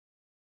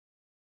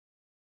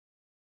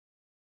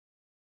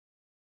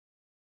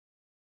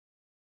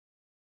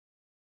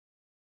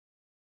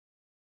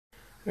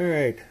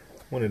Alright,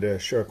 wanted to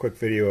show a quick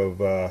video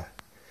of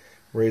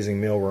raising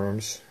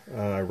mealworms.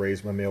 I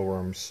raised my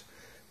mealworms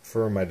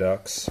for my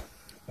ducks.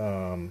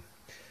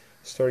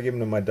 Started giving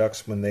them my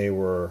ducks when they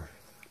were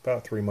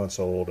about 3 months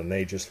old, and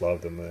they just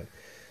loved them. They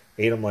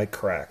ate them like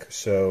crack.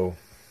 So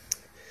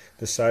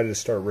decided to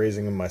start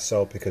raising them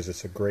myself because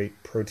it's a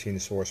great protein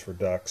source for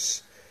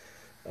ducks.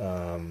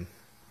 I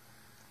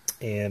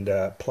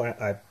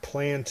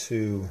plan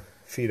to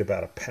feed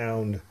about a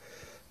pound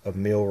of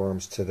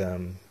mealworms to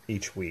them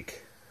each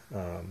week.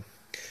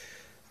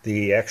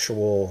 The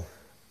actual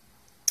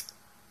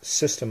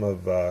system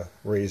of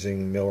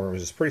raising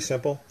mealworms is pretty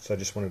simple, so I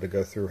just wanted to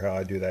go through how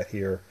I do that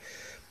here.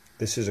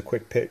 This is a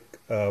quick pic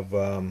of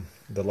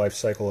the life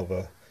cycle of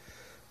a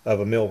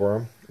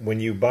mealworm. When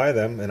you buy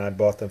them, and I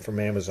bought them from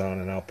Amazon,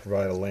 and I'll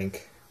provide a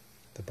link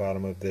at the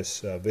bottom of this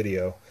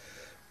video.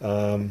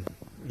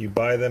 You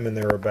buy them, and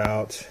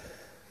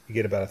you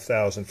get about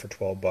 1,000 for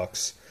 12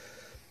 bucks.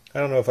 I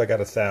don't know if I got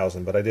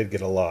 1,000, but I did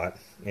get a lot.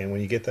 And when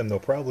you get them, they'll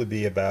probably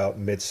be about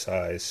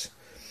mid-size,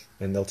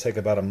 and they'll take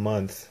about a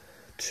month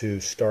to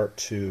start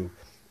to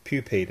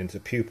pupate into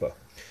pupa,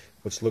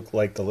 which look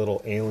like the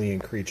little alien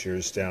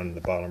creatures down in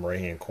the bottom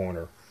right-hand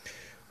corner.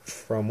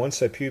 From once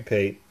they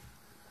pupate,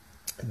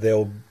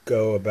 they'll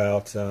go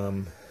about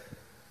 2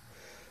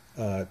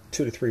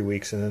 to 3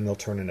 weeks, and then they'll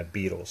turn into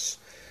beetles.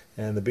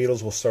 And the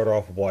beetles will start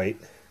off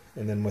white,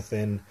 and then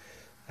within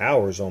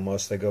hours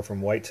almost, they go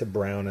from white to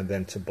brown and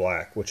then to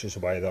black, which is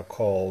why they're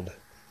called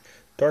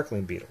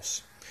darkling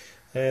beetles.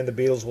 And the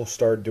beetles will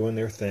start doing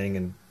their thing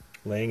and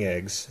laying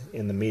eggs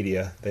in the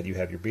media that you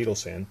have your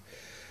beetles in.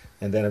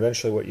 And then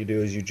eventually what you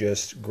do is you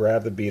just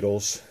grab the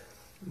beetles,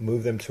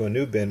 move them to a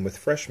new bin with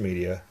fresh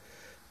media,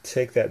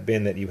 take that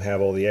bin that you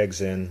have all the eggs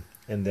in,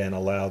 and then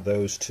allow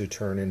those to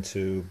turn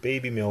into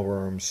baby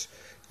mealworms,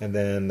 and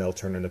then they'll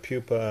turn into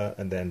pupa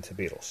and then to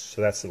beetles.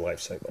 So that's the life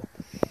cycle.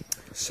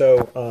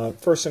 So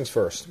first things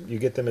first, you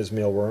get them as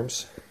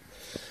mealworms.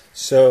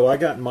 So I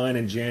got mine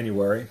in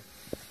January,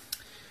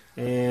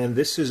 and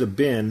this is a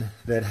bin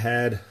that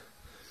had a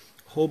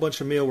whole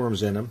bunch of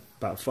mealworms in them,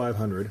 about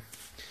 500.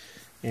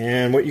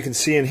 And what you can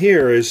see in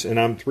here is, and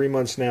I'm 3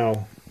 months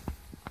now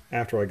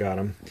after I got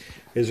them,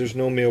 is there's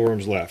no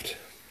mealworms left.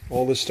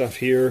 All this stuff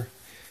here,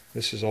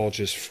 this is all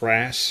just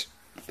frass,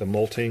 the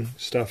molting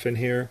stuff in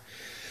here.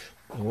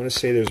 I want to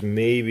say there's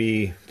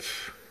maybe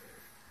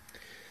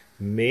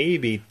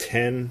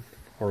 10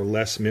 or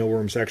less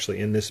mealworms actually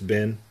in this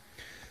bin,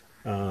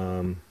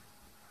 but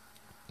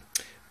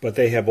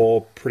they have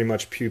all pretty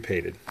much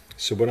pupated.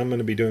 So what I'm going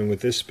to be doing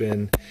with this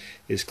bin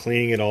is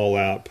cleaning it all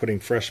out, putting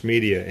fresh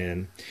media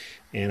in,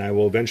 and I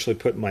will eventually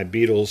put my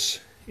beetles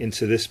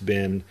into this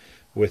bin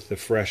with the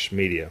fresh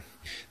media.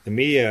 The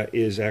media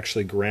is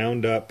actually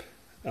ground up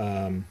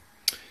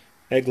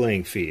egg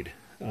laying feed.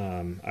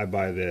 I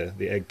buy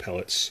the egg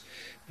pellets,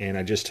 and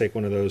I just take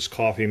one of those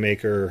coffee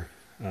maker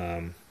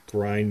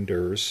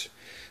grinders,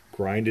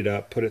 grind it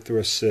up, put it through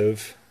a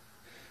sieve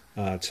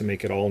to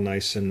make it all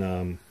nice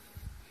and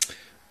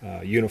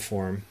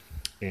uniform,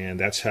 and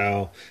that's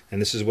how,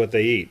 and this is what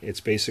they eat.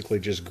 It's basically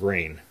just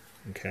grain.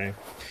 Okay,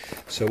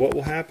 so what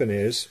will happen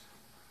is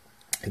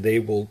they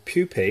will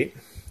pupate,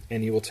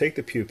 and you will take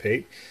the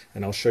pupate,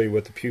 and I'll show you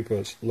what the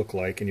pupas look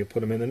like, and you'll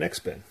put them in the next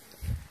bin.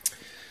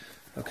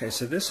 Okay,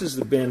 so this is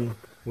the bin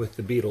with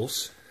the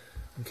beetles.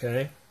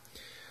 Okay,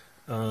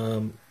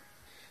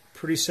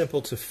 pretty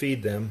simple to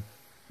feed them.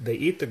 They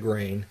eat the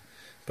grain,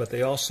 but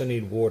they also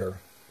need water.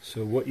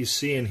 So what you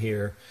see in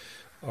here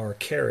are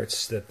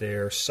carrots that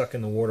they're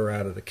sucking the water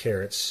out of the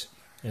carrots,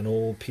 and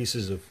old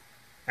pieces of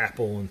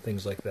apple and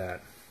things like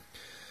that.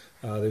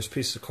 There's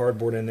pieces of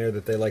cardboard in there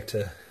that they like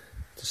to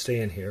stay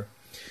in here,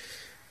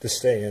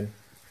 And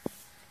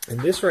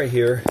this right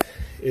here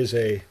is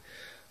a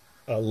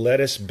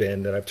lettuce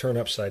bin that I've turned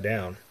upside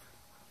down.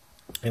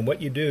 And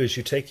what you do is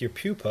you take your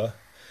pupa,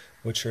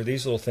 which are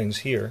these little things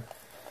here.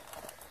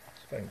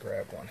 If I can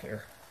grab one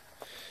here,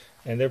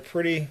 and they're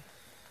pretty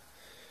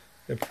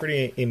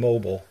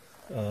immobile.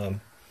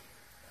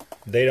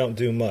 They don't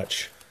do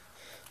much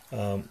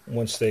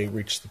once they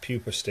reach the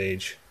pupa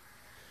stage.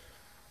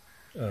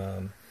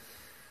 So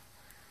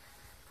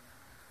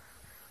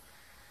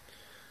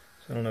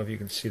I don't know if you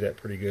can see that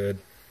pretty good,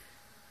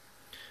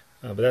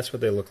 but that's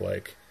what they look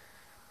like.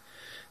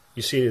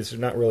 You see, it's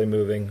not really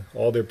moving.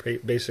 All they're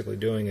basically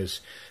doing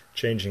is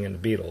changing into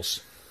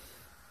beetles.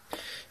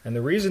 And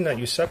the reason that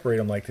you separate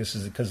them like this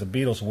is because the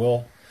beetles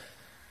will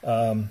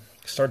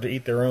start to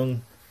eat their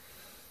own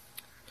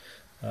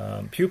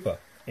pupa.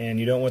 And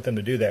you don't want them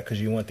to do that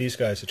because you want these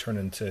guys to turn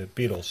into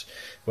beetles.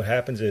 What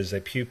happens is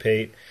they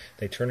pupate,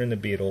 they turn into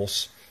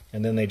beetles,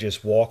 and then they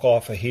just walk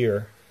off of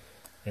here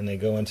and they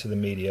go into the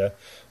media,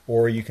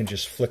 or you can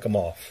just flick them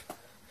off.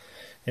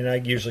 And I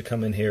usually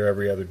come in here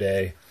every other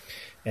day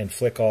and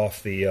flick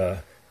off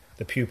the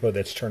pupa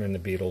that's turned into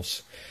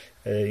beetles.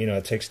 You know,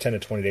 it takes 10 to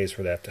 20 days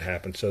for that to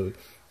happen. So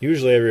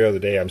usually every other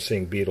day I'm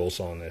seeing beetles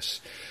on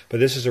this. But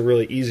this is a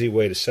really easy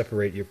way to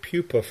separate your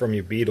pupa from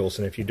your beetles.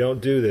 And if you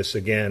don't do this,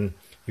 again,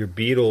 your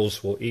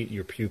beetles will eat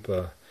your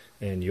pupa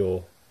and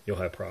you'll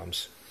have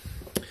problems.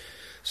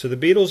 So the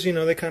beetles, you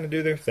know, they kind of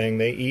do their thing.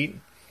 They eat,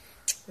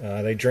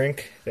 they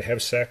drink, they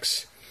have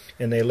sex,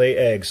 and they lay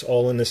eggs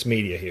all in this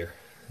media here.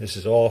 This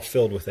is all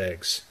filled with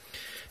eggs.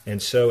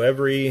 And so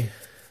every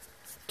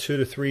 2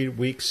 to 3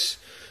 weeks,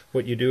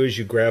 what you do is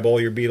you grab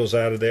all your beetles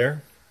out of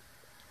there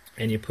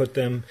and you put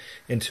them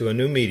into a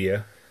new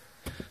media,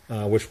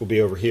 which will be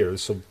over here.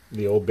 So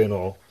the old bin,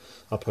 I'll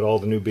put all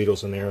the new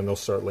beetles in there and they'll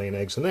start laying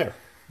eggs in there.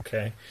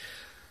 Okay.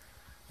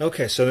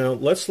 Okay, so now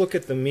let's look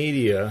at the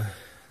media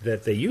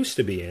that they used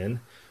to be in,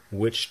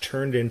 which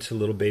turned into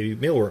little baby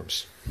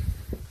mealworms.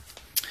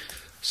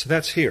 So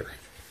that's here.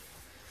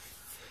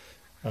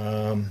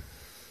 I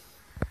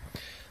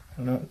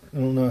don't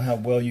know how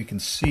well you can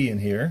see in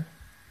here,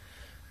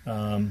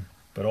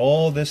 but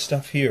all this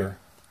stuff here,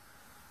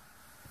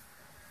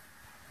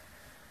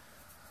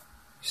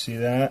 you see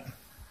that?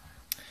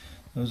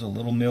 Those are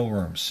little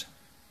mealworms.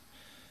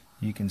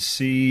 You can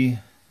see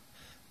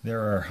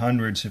there are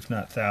hundreds, if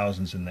not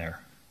thousands, in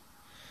there.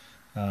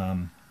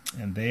 And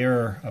they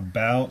are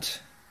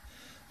about,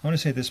 I want to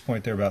say at this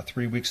point, they're about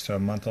 3 weeks to a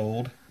month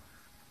old.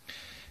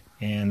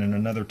 And in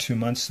another 2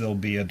 months, they'll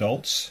be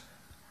adults.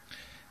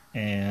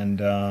 And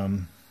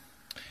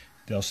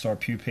they'll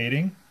start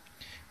pupating.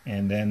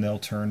 And then they'll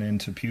turn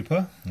into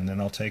pupa. And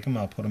then I'll take them,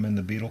 I'll put them in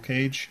the beetle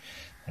cage.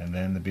 And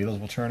then the beetles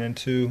will turn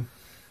into,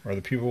 or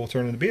the pupa will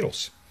turn into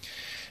beetles.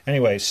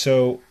 Anyway,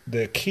 so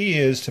the key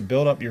is to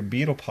build up your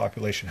beetle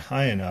population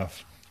high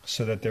enough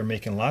so that they're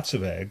making lots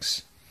of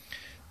eggs.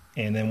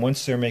 And then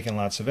once they're making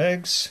lots of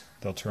eggs,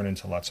 they'll turn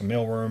into lots of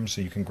mealworms.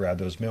 So you can grab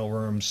those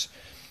mealworms,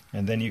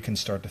 and then you can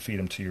start to feed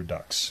them to your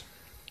ducks.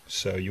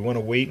 So you want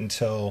to wait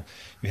until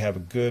you have a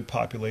good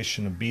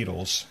population of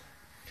beetles.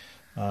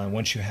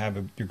 Once you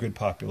have your good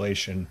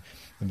population,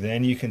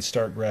 then you can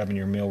start grabbing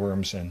your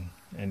mealworms and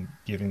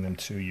giving them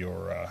to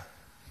your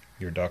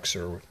ducks,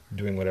 or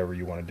doing whatever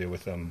you want to do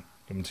with them.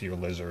 Give them to your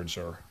lizards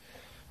or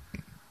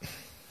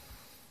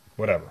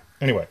whatever.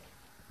 Anyway,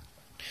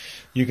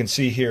 you can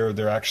see here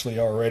they're actually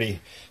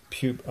already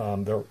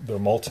they're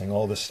molting.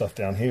 All this stuff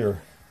down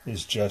here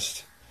is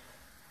just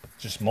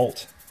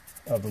molt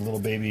of the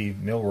little baby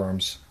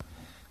mealworms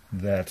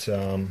that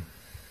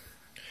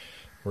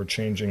we're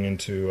changing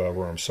into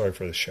worms. Sorry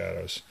for the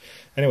shadows.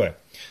 Anyway,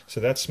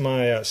 so that's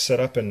my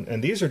setup,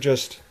 and these are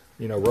just,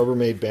 you know,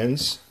 Rubbermaid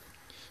bins,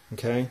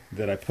 okay,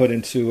 that I put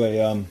into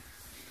a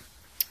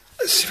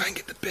let's see if I can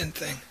get the bin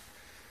thing.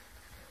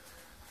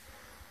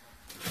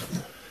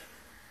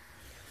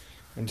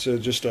 And so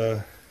just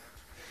a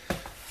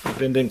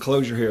binned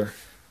enclosure here.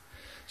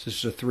 So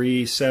this is a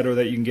 3-setter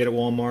that you can get at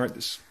Walmart.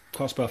 This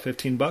costs about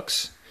 15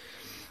 bucks.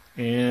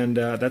 And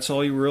that's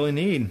all you really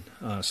need.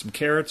 Some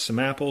carrots, some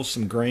apples,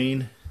 some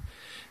grain,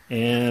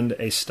 and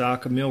a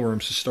stock of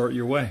mealworms to start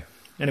your way.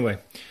 Anyway,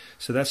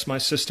 so that's my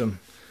system.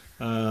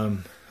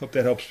 Hope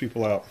that helps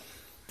people out.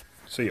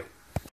 See you.